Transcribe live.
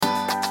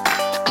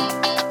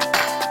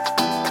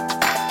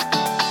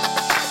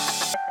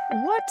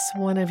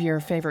one of your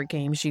favorite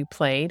games you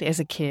played as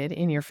a kid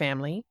in your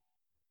family?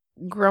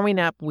 Growing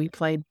up, we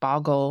played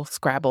Boggle,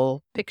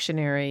 Scrabble,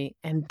 Pictionary,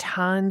 and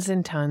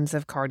tons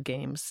of card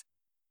games.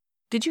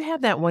 Did you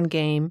have that one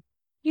game?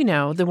 You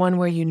know, the one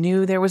where you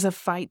knew there was a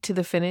fight to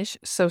the finish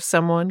so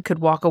someone could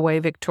walk away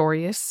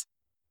victorious?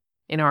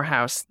 In our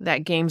house,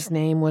 that game's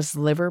name was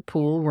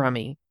Liverpool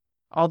Rummy.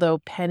 Although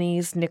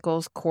pennies,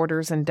 nickels,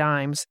 quarters, and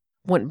dimes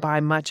wouldn't buy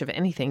much of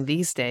anything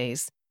these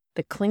days,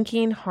 the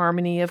clinking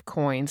harmony of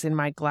coins in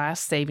my glass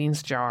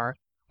savings jar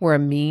were a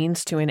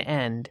means to an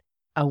end,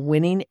 a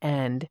winning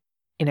end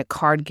in a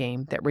card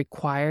game that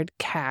required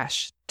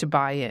cash to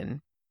buy in.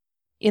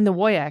 In the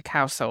Wojak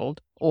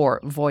household,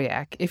 or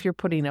Wojak if you're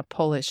putting a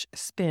Polish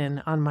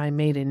spin on my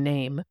maiden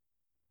name,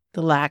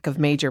 the lack of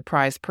major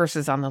prize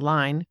purses on the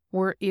line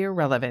were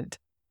irrelevant.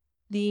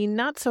 The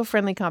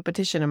not-so-friendly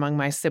competition among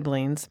my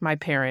siblings, my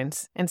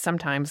parents, and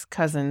sometimes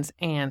cousins,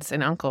 aunts,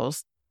 and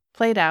uncles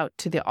played out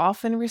to the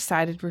often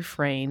recited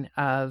refrain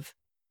of,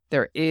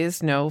 "There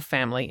is no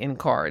family in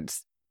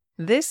cards."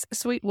 This,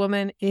 sweet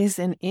woman, is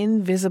an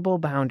invisible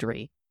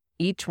boundary.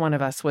 Each one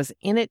of us was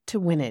in it to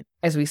win it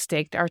as we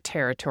staked our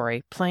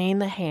territory, playing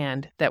the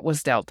hand that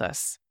was dealt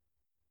us.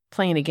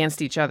 Playing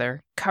against each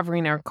other,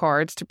 covering our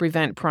cards to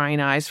prevent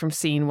prying eyes from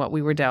seeing what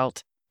we were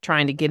dealt,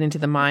 trying to get into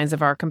the minds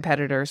of our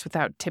competitors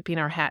without tipping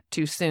our hat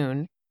too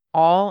soon,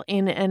 all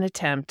in an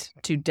attempt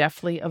to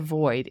deftly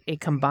avoid a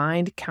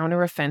combined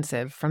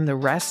counteroffensive from the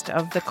rest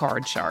of the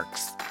card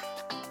sharks.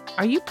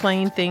 Are you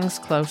playing things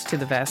close to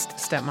the vest,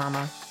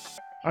 stepmama?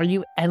 Are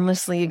you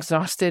endlessly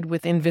exhausted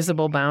with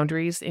invisible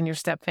boundaries in your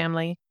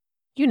stepfamily?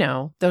 You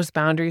know, those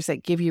boundaries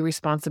that give you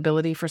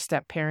responsibility for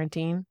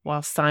step-parenting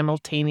while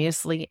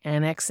simultaneously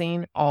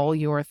annexing all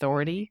your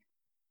authority?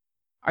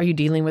 Are you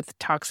dealing with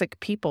toxic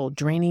people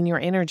draining your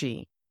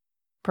energy?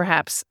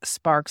 Perhaps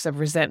sparks of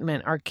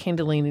resentment are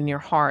kindling in your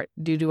heart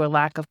due to a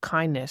lack of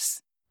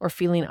kindness or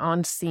feeling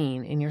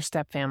unseen in your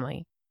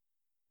stepfamily.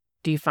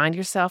 Do you find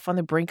yourself on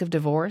the brink of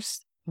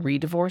divorce,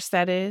 re-divorce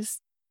that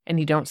is, and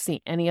you don't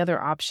see any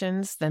other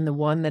options than the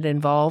one that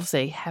involves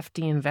a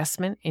hefty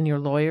investment in your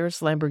lawyer's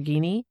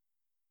Lamborghini?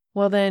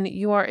 Well, then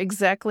you are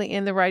exactly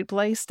in the right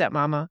place,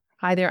 stepmama.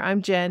 Hi there,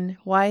 I'm Jen,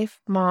 wife,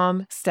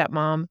 mom,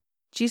 stepmom,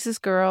 Jesus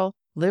girl,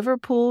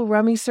 Liverpool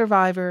Rummy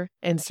survivor,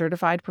 and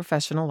certified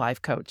professional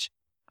life coach.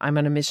 I'm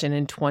on a mission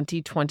in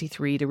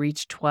 2023 to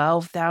reach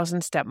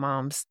 12,000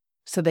 stepmoms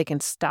so they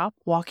can stop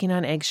walking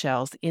on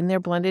eggshells in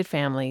their blended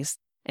families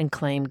and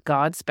claim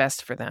God's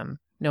best for them,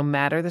 no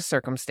matter the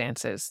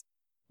circumstances.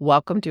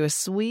 Welcome to a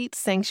sweet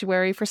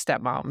sanctuary for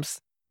stepmoms.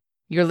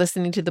 You're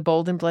listening to the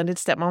Bold and Blended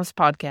Stepmoms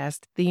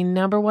podcast, the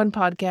 #1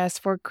 podcast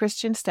for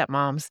Christian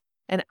stepmoms,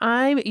 and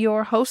I'm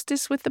your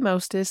hostess with the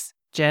mostest,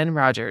 Jen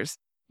Rogers.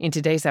 In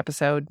today's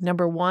episode,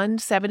 number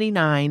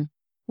 179,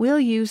 we'll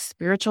use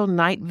spiritual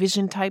night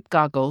vision type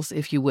goggles,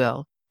 if you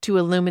will, to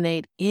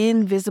illuminate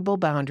invisible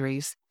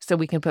boundaries so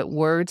we can put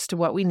words to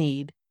what we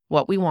need,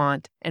 what we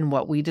want, and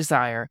what we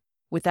desire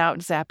without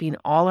zapping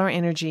all our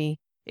energy,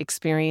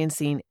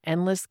 experiencing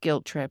endless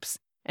guilt trips,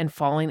 and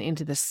falling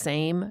into the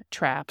same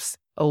traps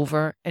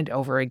over and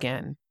over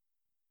again.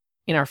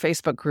 In our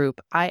Facebook group,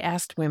 I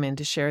asked women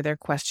to share their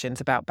questions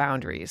about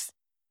boundaries.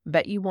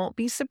 Bet you won't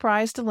be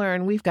surprised to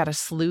learn we've got a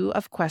slew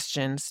of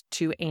questions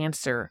to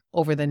answer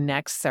over the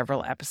next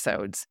several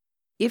episodes.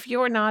 If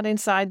you're not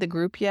inside the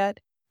group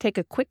yet, take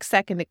a quick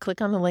second to click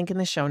on the link in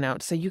the show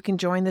notes so you can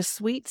join the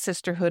sweet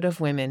sisterhood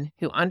of women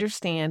who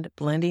understand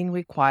blending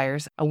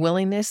requires a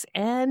willingness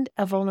and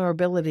a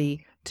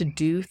vulnerability to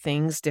do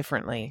things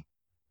differently.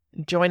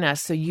 Join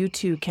us so you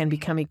too can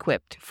become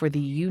equipped for the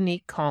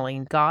unique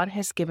calling God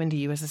has given to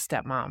you as a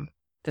stepmom,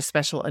 the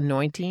special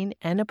anointing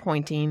and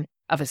appointing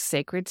of a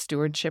sacred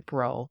stewardship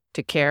role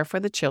to care for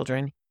the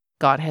children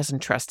God has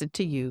entrusted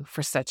to you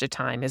for such a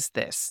time as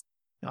this.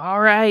 All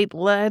right,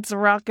 let's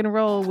rock and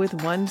roll with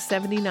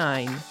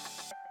 179.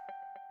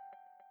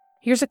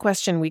 Here's a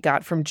question we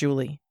got from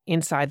Julie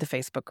inside the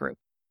Facebook group.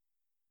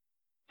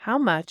 How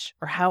much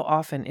or how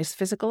often is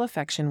physical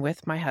affection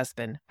with my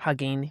husband,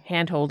 hugging,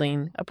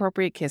 hand-holding,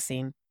 appropriate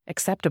kissing,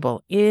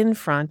 acceptable in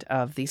front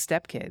of the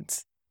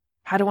stepkids?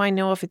 How do I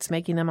know if it's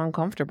making them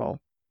uncomfortable?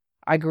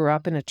 I grew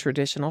up in a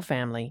traditional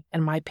family,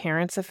 and my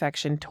parents'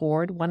 affection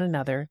toward one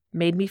another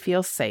made me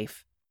feel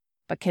safe.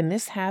 But can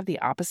this have the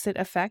opposite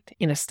effect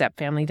in a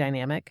stepfamily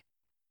dynamic?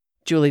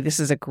 Julie, this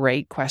is a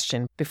great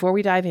question. Before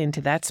we dive into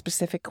that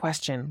specific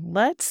question,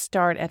 let's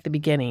start at the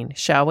beginning,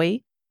 shall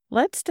we?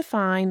 Let's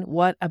define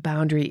what a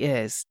boundary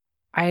is.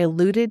 I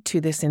alluded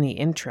to this in the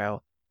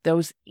intro,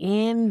 those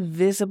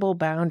invisible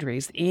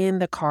boundaries in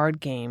the card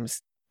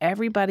games.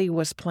 Everybody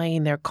was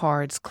playing their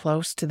cards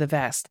close to the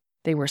vest.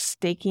 They were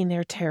staking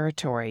their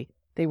territory.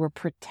 They were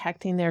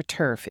protecting their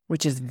turf,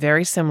 which is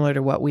very similar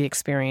to what we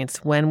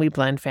experience when we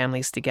blend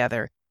families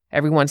together.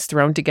 Everyone's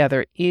thrown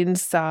together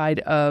inside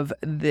of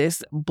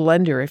this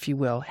blender, if you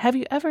will. Have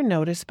you ever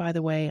noticed, by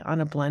the way,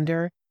 on a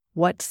blender,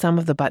 what some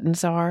of the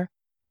buttons are?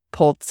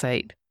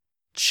 Pulsate,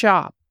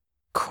 chop,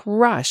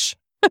 crush.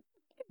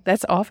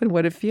 That's often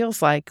what it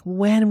feels like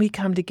when we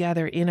come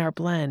together in our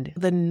blend.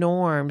 The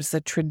norms,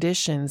 the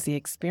traditions, the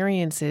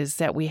experiences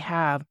that we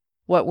have,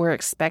 what we're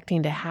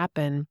expecting to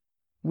happen,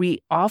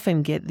 we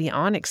often get the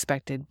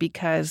unexpected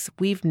because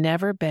we've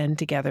never been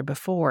together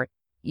before.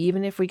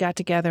 Even if we got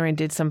together and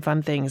did some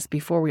fun things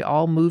before we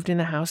all moved in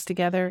the house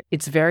together,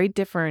 it's very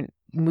different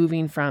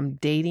moving from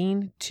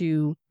dating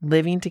to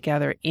living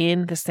together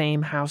in the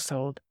same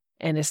household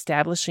and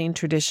establishing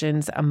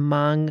traditions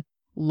among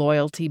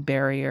loyalty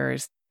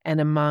barriers and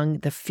among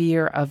the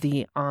fear of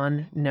the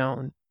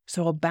unknown.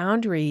 So a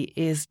boundary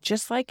is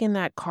just like in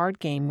that card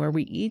game where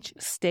we each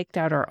staked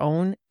out our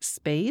own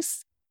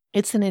space.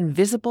 It's an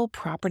invisible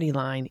property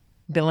line.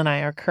 Bill and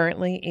I are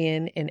currently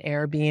in an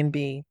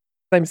Airbnb.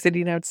 I'm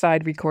sitting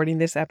outside recording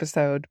this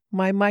episode.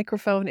 My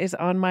microphone is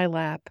on my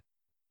lap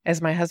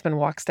as my husband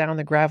walks down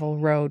the gravel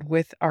road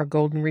with our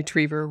golden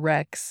retriever,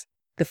 Rex.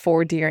 The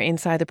 4 deer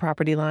inside the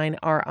property line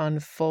are on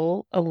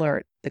full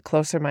alert. The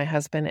closer my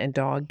husband and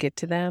dog get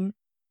to them,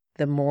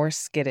 the more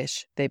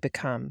skittish they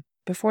become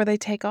before they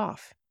take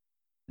off.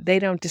 They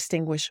don't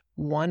distinguish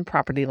one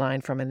property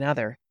line from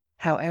another.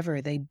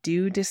 However, they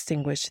do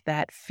distinguish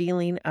that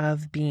feeling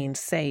of being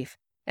safe.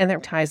 And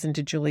that ties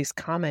into Julie's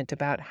comment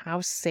about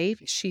how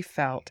safe she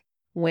felt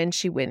when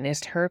she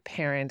witnessed her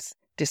parents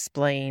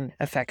displaying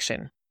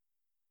affection.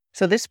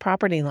 So this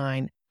property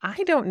line,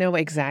 I don't know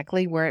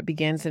exactly where it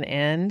begins and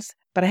ends,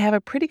 but I have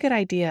a pretty good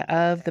idea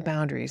of the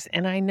boundaries.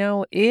 And I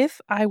know if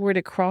I were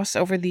to cross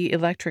over the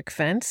electric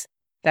fence,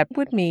 that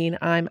would mean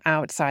I'm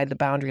outside the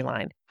boundary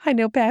line. I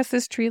know past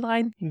this tree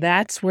line,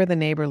 that's where the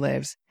neighbor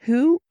lives,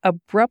 who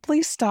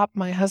abruptly stopped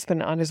my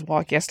husband on his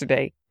walk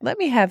yesterday. Let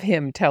me have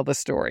him tell the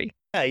story.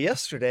 Yeah,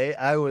 yesterday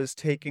I was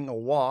taking a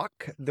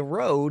walk. The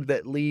road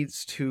that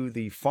leads to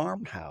the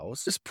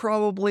farmhouse is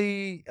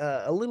probably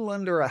a little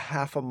under a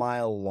half a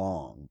mile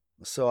long.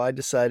 So I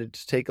decided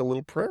to take a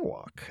little prayer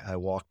walk. I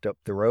walked up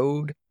the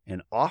road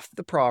and off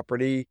the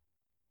property,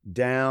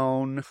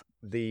 down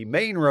the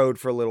main road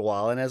for a little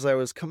while. And as I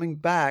was coming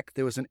back,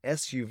 there was an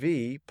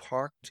SUV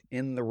parked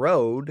in the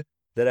road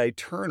that I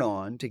turn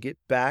on to get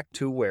back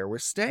to where we're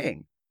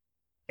staying.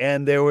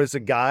 And there was a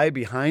guy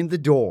behind the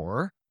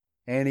door.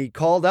 And he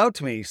called out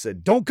to me. He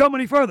said, "Don't come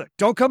any further.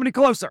 Don't come any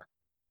closer.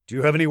 Do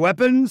you have any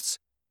weapons?"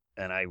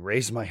 And I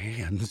raised my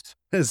hands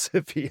as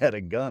if he had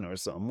a gun or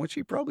something, which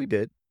he probably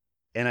did.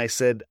 And I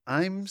said,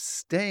 "I'm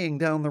staying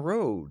down the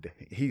road."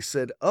 He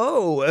said,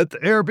 "Oh, at the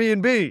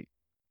Airbnb."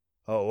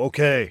 "Oh,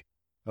 okay.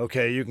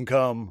 Okay, you can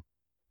come.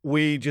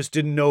 We just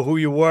didn't know who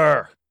you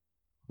were.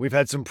 We've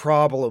had some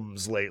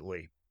problems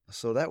lately."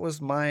 So that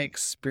was my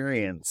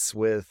experience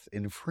with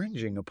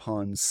infringing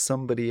upon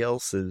somebody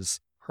else's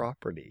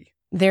property.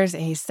 There's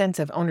a sense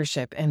of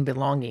ownership and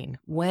belonging.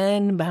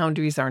 When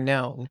boundaries are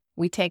known,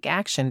 we take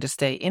action to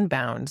stay in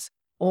bounds,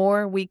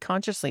 or we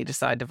consciously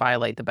decide to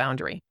violate the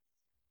boundary.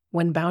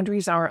 When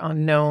boundaries are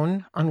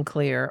unknown,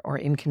 unclear, or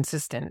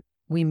inconsistent,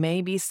 we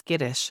may be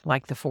skittish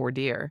like the 4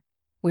 deer.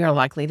 We are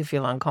likely to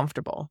feel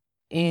uncomfortable.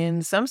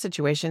 In some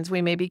situations,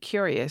 we may be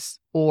curious,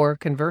 or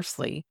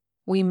conversely,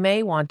 we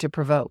may want to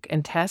provoke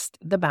and test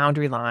the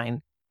boundary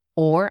line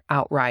or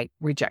outright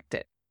reject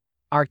it.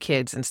 Our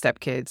kids and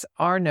stepkids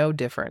are no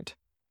different.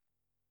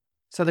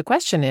 So the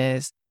question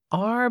is,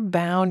 are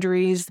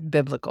boundaries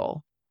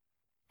biblical?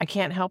 I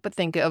can't help but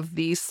think of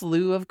the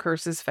slew of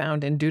curses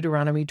found in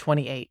Deuteronomy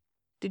 28.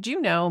 Did you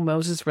know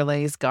Moses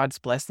relays God's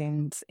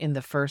blessings in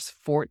the first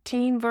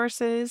 14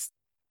 verses,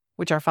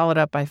 which are followed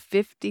up by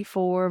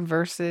 54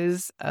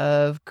 verses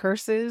of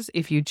curses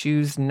if you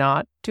choose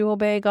not to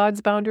obey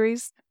God's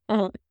boundaries?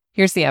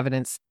 Here's the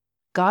evidence.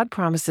 God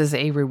promises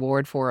a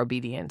reward for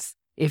obedience.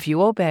 If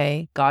you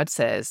obey, God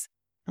says,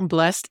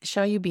 "Blessed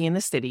shall you be in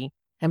the city,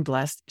 and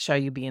blessed shall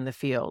you be in the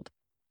field.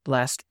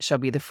 Blessed shall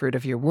be the fruit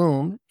of your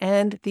womb,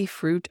 and the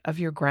fruit of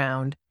your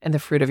ground, and the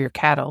fruit of your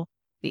cattle,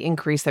 the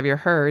increase of your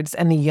herds,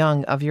 and the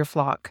young of your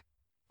flock.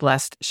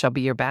 Blessed shall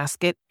be your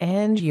basket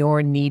and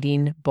your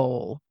kneading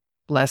bowl.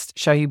 Blessed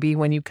shall you be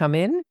when you come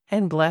in,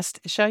 and blessed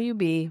shall you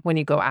be when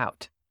you go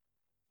out."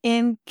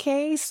 In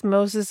case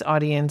Moses'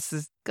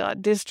 audiences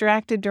got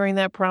distracted during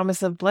that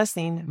promise of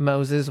blessing,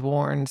 Moses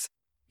warns,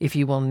 "If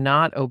you will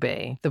not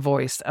obey the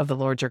voice of the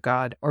Lord your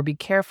God, or be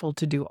careful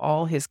to do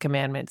all his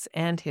commandments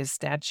and his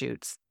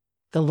statutes,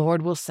 the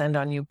Lord will send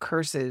on you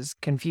curses,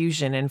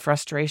 confusion, and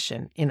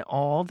frustration in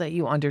all that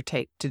you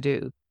undertake to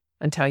do,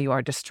 until you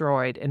are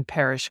destroyed and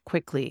perish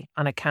quickly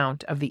on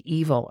account of the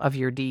evil of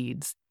your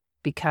deeds,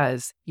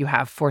 because you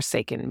have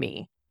forsaken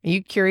me." Are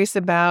you curious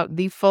about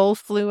the full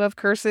slew of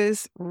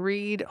curses?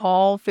 Read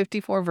all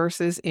 54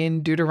 verses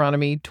in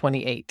Deuteronomy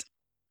 28.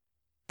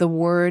 The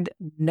word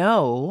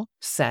no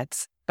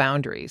sets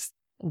boundaries.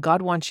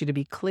 God wants you to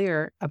be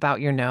clear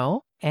about your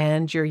no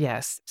and your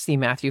yes. See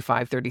Matthew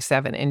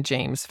 5:37 and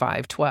James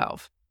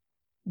 5:12.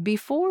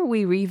 Before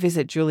we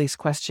revisit Julie's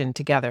question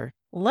together,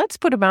 let's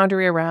put a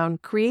boundary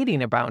around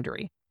creating a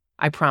boundary.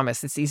 I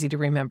promise it's easy to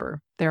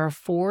remember. There are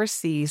 4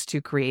 C's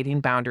to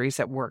creating boundaries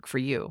that work for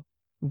you.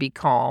 Be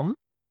calm,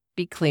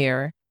 be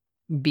clear,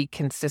 be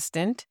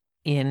consistent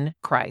in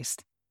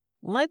Christ.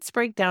 Let's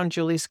break down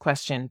Julie's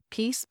question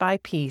piece by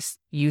piece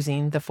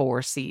using the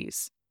 4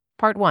 C's.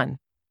 Part 1.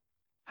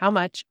 How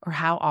much or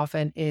how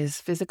often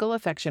is physical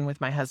affection with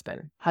my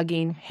husband,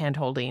 hugging,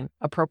 hand-holding,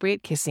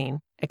 appropriate kissing,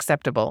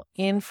 acceptable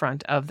in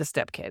front of the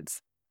stepkids?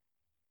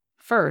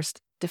 First,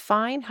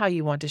 define how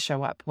you want to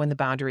show up when the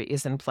boundary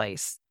is in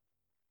place.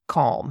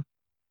 Calm.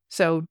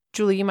 So,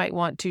 Julie, you might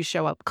want to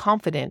show up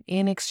confident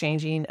in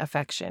exchanging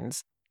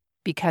affections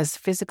because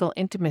physical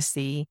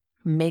intimacy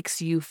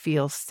makes you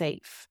feel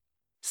safe.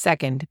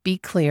 Second, be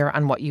clear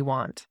on what you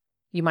want.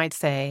 You might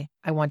say,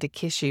 I want to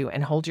kiss you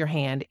and hold your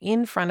hand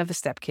in front of the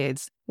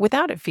stepkids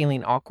without it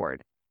feeling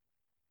awkward.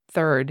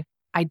 Third,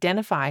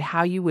 identify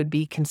how you would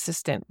be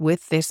consistent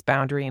with this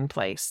boundary in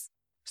place.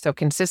 So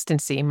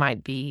consistency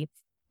might be,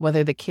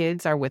 whether the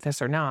kids are with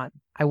us or not,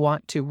 I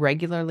want to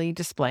regularly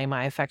display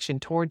my affection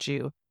towards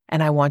you,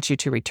 and I want you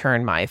to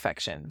return my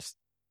affections.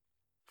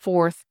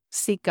 Fourth,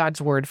 seek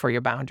God's word for your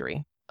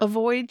boundary.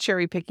 Avoid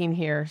cherry picking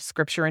here.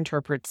 Scripture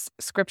interprets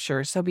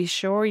Scripture, so be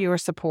sure your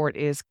support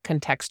is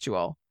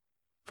contextual.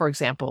 For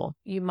example,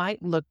 you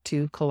might look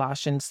to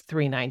Colossians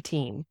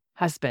 3:19,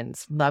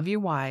 husbands, love your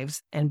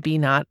wives and be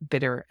not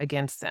bitter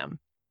against them.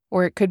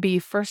 Or it could be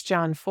 1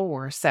 John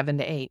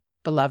 4:7-8,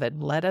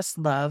 beloved, let us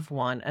love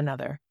one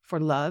another, for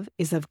love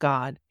is of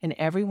God, and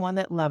every one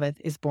that loveth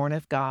is born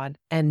of God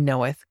and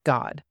knoweth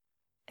God.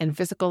 And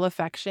physical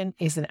affection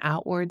is an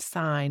outward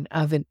sign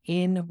of an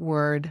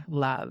inward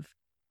love.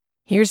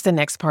 Here's the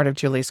next part of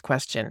Julie's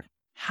question.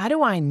 How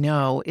do I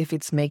know if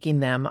it's making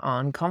them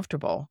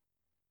uncomfortable?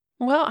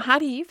 Well, how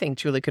do you think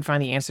Julie could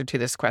find the answer to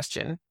this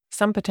question?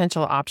 Some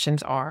potential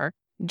options are,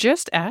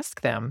 just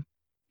ask them.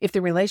 If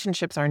the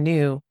relationships are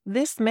new,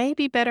 this may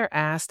be better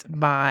asked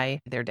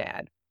by their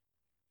dad.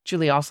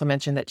 Julie also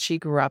mentioned that she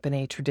grew up in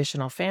a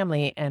traditional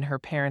family and her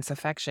parents'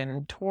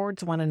 affection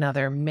towards one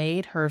another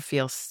made her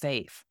feel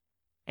safe.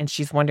 And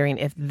she's wondering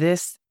if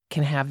this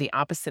can have the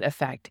opposite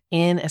effect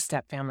in a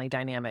stepfamily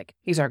dynamic.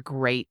 These are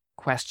great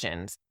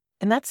questions.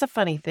 And that's a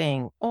funny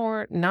thing,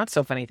 or not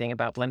so funny thing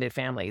about blended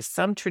families.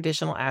 Some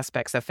traditional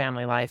aspects of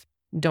family life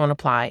don't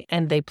apply,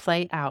 and they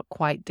play out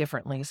quite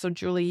differently. So,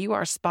 Julie, you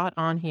are spot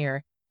on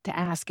here to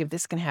ask if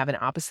this can have an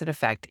opposite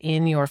effect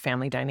in your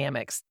family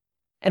dynamics.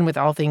 And with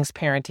all things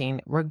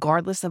parenting,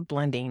 regardless of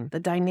blending, the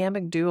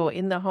dynamic duo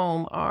in the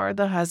home are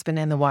the husband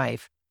and the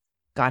wife.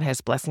 God has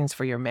blessings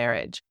for your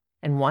marriage.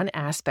 And one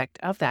aspect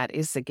of that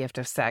is the gift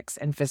of sex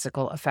and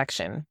physical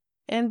affection.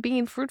 And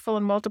being fruitful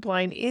and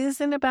multiplying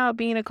isn't about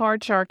being a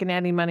card shark and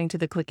adding money to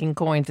the clicking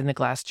coins in the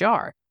glass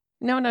jar.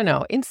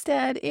 No.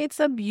 Instead,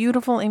 it's a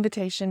beautiful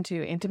invitation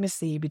to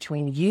intimacy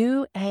between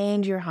you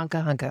and your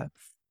hunka-hunka.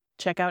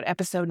 Check out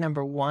episode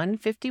number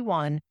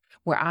 151,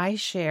 where I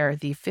share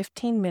the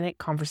 15-minute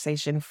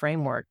conversation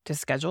framework to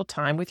schedule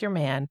time with your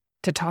man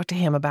to talk to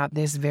him about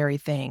this very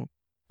thing.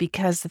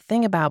 Because the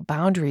thing about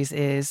boundaries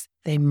is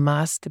they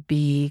must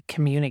be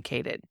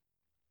communicated.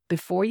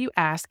 Before you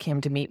ask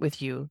him to meet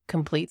with you,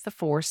 complete the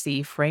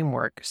 4C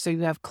framework so you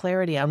have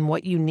clarity on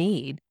what you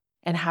need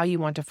and how you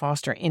want to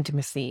foster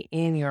intimacy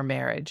in your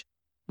marriage.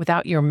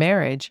 Without your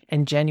marriage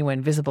and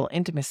genuine visible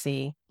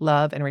intimacy,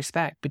 love, and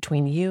respect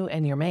between you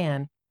and your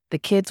man, the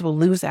kids will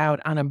lose out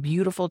on a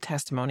beautiful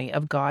testimony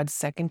of God's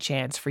second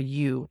chance for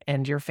you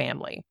and your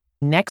family.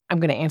 Next, I'm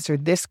going to answer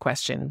this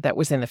question that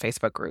was in the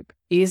Facebook group.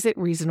 Is it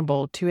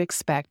reasonable to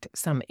expect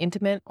some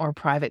intimate or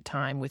private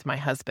time with my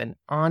husband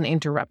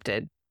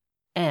uninterrupted?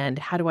 And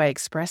how do I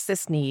express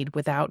this need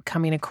without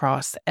coming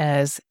across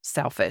as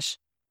selfish?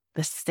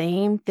 The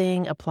same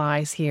thing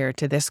applies here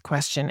to this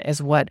question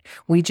as what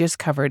we just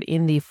covered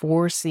in the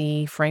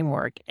 4C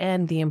framework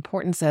and the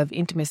importance of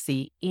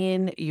intimacy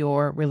in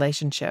your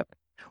relationship.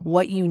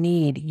 What you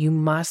need, you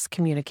must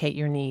communicate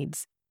your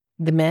needs.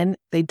 The men,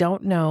 they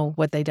don't know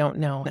what they don't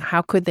know.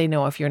 How could they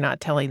know if you're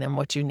not telling them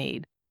what you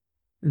need?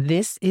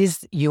 This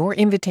is your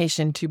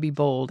invitation to be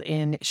bold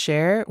and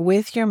share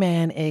with your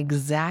man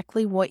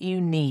exactly what you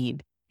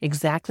need,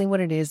 exactly what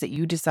it is that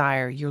you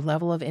desire, your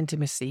level of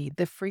intimacy,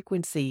 the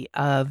frequency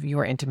of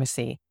your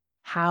intimacy,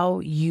 how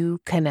you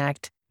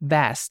connect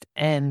best.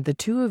 And the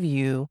two of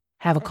you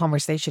have a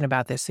conversation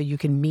about this so you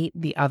can meet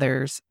the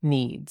other's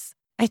needs.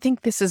 I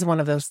think this is one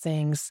of those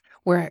things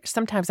where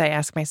sometimes I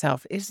ask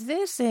myself, is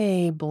this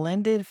a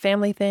blended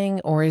family thing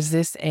or is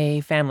this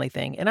a family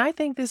thing? And I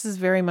think this is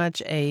very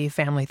much a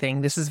family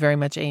thing. This is very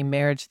much a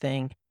marriage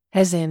thing.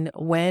 As in,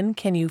 when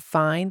can you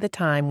find the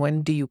time?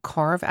 When do you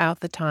carve out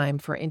the time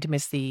for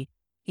intimacy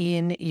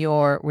in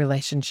your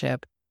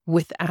relationship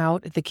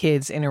without the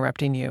kids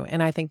interrupting you?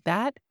 And I think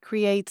that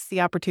creates the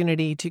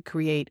opportunity to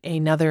create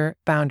another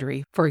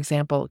boundary. For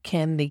example,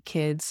 can the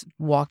kids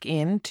walk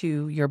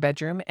into your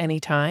bedroom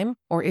anytime?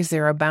 Or is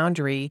there a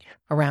boundary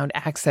around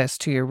access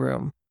to your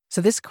room?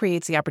 So this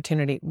creates the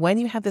opportunity. When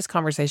you have this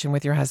conversation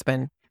with your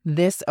husband,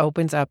 this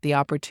opens up the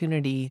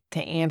opportunity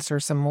to answer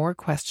some more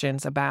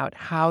questions about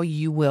how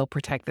you will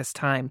protect this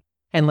time.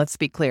 And let's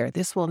be clear,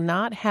 this will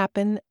not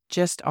happen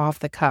just off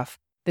the cuff.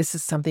 This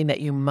is something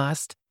that you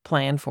must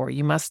plan for.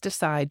 You must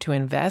decide to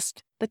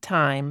invest the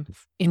time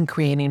in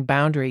creating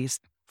boundaries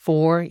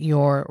for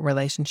your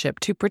relationship,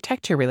 to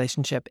protect your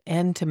relationship,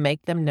 and to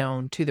make them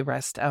known to the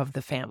rest of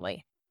the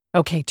family.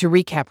 Okay, to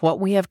recap what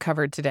we have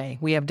covered today,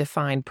 we have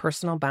defined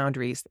personal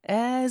boundaries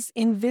as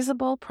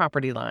invisible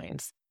property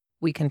lines.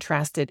 We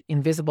contrasted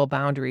invisible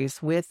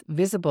boundaries with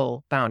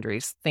visible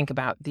boundaries. Think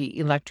about the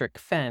electric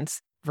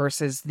fence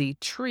versus the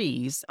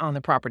trees on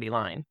the property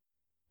line.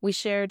 We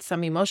shared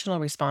some emotional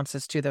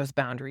responses to those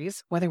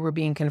boundaries, whether we're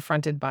being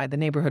confronted by the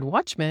neighborhood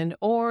watchman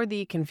or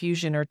the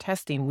confusion or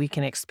testing we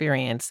can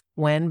experience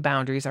when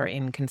boundaries are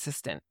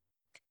inconsistent.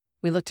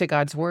 We looked to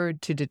God's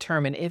word to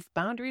determine if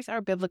boundaries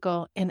are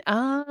biblical, and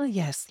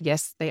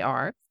yes, they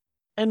are.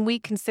 And we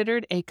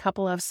considered a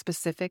couple of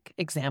specific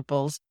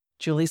examples,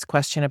 Julie's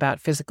question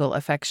about physical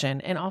affection,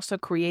 and also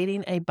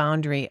creating a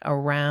boundary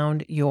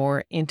around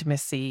your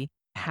intimacy,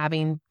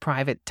 having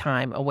private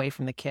time away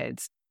from the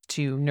kids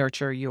to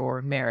nurture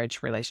your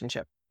marriage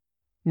relationship.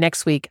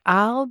 Next week,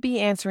 I'll be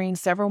answering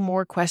several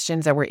more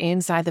questions that were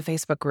inside the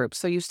Facebook group.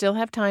 So you still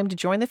have time to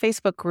join the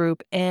Facebook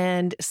group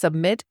and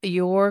submit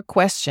your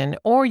question,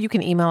 or you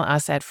can email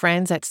us at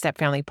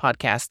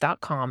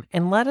friends@stepfamilypodcast.com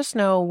and let us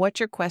know what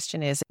your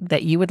question is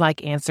that you would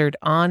like answered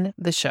on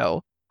the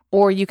show.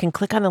 Or you can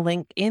click on the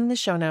link in the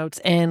show notes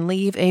and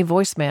leave a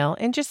voicemail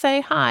and just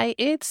say, "Hi,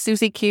 it's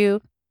Susie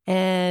Q,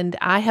 and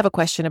I have a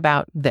question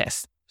about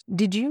this."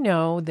 Did you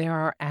know there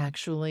are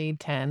actually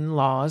 10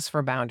 laws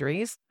for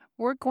boundaries?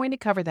 We're going to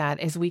cover that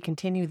as we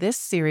continue this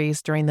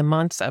series during the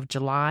months of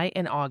July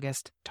and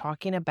August,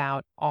 talking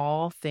about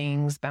all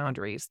things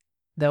boundaries.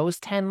 Those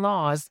 10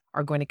 laws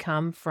are going to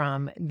come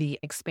from the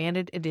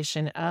expanded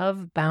edition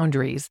of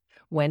Boundaries: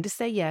 When to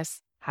Say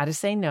Yes, How to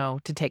Say No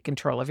to Take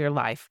Control of Your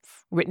Life,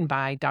 written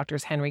by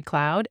Drs. Henry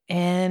Cloud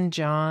and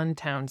John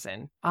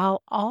Townsend.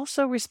 I'll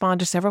also respond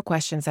to several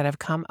questions that have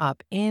come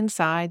up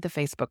inside the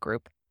Facebook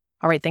group.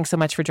 All right, thanks so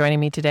much for joining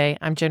me today.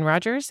 I'm Jen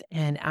Rogers,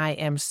 and I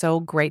am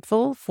so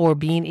grateful for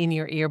being in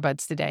your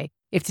earbuds today.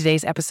 If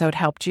today's episode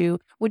helped you,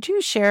 would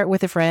you share it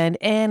with a friend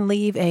and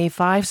leave a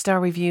 5-star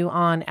review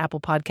on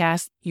Apple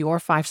Podcasts? Your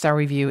 5-star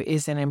review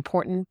is an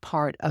important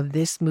part of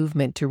this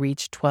movement to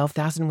reach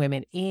 12,000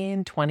 women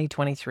in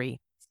 2023.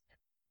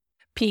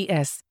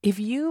 P.S. If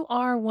you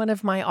are one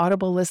of my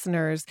Audible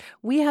listeners,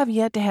 we have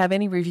yet to have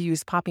any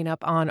reviews popping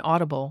up on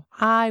Audible.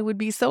 I would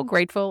be so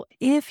grateful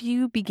if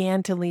you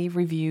began to leave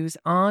reviews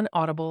on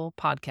Audible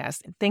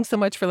podcast. Thanks so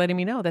much for letting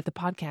me know that the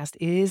podcast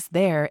is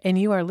there and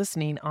you are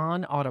listening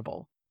on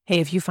Audible. Hey,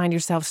 if you find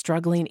yourself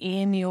struggling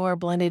in your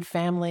blended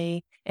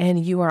family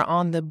and you are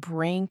on the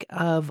brink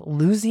of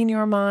losing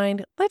your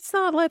mind, let's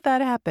not let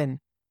that happen.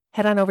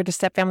 Head on over to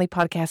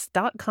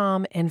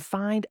stepfamilypodcast.com and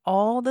find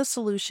all the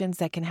solutions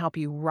that can help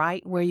you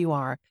right where you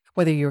are,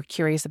 whether you're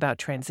curious about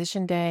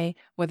transition day,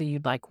 whether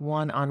you'd like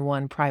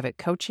one-on-one private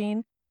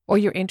coaching, or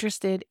you're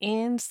interested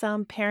in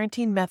some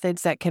parenting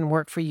methods that can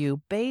work for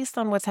you based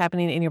on what's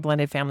happening in your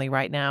blended family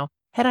right now.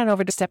 Head on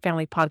over to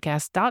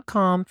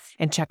stepfamilypodcast.com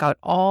and check out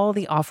all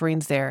the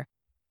offerings there.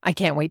 I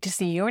can't wait to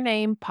see your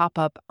name pop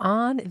up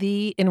on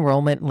the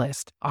enrollment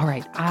list. All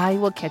right, I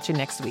will catch you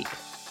next week.